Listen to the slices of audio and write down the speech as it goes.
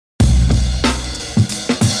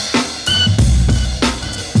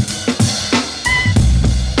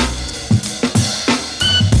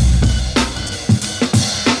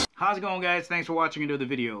How's it going, guys? Thanks for watching another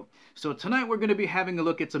video. So tonight we're going to be having a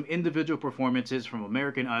look at some individual performances from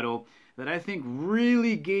American Idol that I think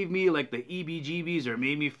really gave me like the EBGBs or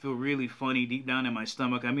made me feel really funny deep down in my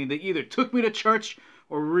stomach. I mean, they either took me to church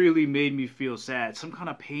or really made me feel sad, some kind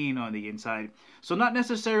of pain on the inside. So not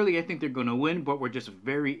necessarily I think they're going to win, but we're just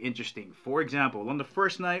very interesting. For example, on the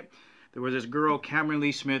first night, there was this girl, Cameron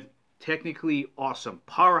Lee Smith, technically awesome,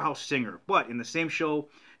 powerhouse singer. But in the same show,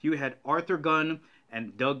 you had Arthur Gunn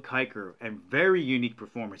and Doug Kiker, and very unique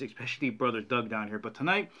performers, especially brother Doug down here. But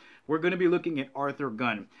tonight, we're going to be looking at Arthur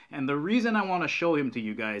Gunn. And the reason I want to show him to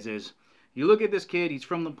you guys is, you look at this kid, he's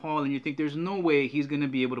from Nepal, and you think there's no way he's going to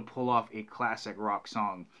be able to pull off a classic rock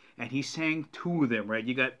song. And he sang two of them, right?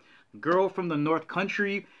 You got Girl from the North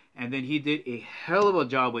Country, and then he did a hell of a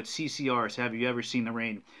job with CCR's Have You Ever Seen the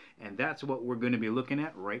Rain? And that's what we're going to be looking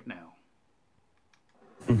at right now.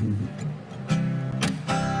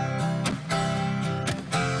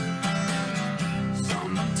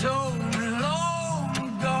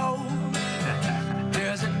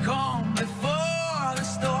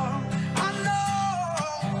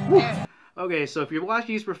 Okay, so if you're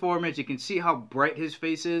watching his performance, you can see how bright his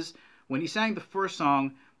face is. When he sang the first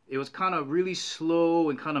song, it was kind of really slow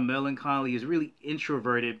and kind of melancholy. He was really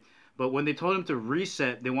introverted. But when they told him to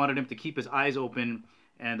reset, they wanted him to keep his eyes open,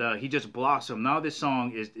 and he just blossomed. Now this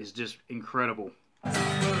song is just incredible.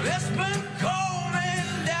 It's been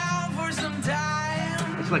coming down for some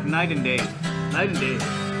time. It's like night and day. Night and day.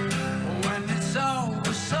 When it's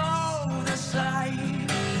over, so the sight,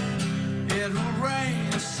 it will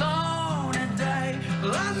rain sun and day.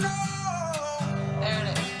 Well, I know.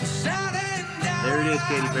 There it is,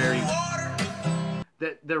 Katy Perry.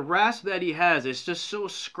 The rasp that he has is just so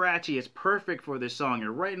scratchy. It's perfect for this song.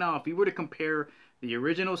 And right now, if you were to compare the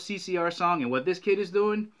original CCR song and what this kid is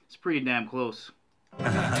doing, it's pretty damn close.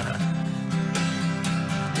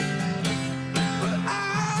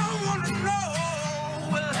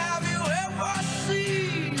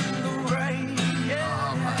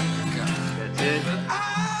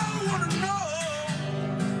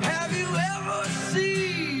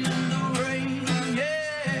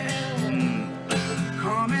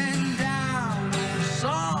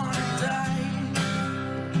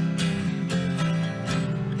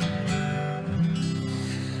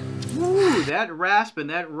 That rasp and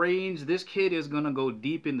that range, this kid is going to go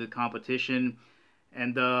deep in the competition.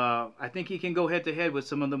 And I think he can go head to head with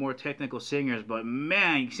some of the more technical singers. But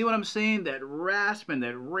man, you see what I'm saying? That rasp and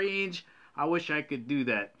that range, I wish I could do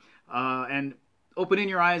that. And opening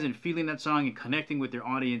your eyes and feeling that song and connecting with your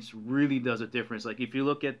audience really does a difference. Like if you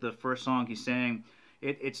look at the first song he sang,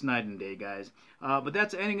 it's night and day, guys. But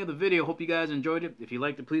that's the ending of the video. Hope you guys enjoyed it. If you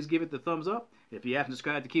liked it, please give it the thumbs up. If you haven't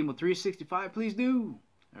subscribed to Chemo365, please do.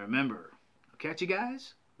 And remember, catch you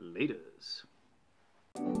guys laters.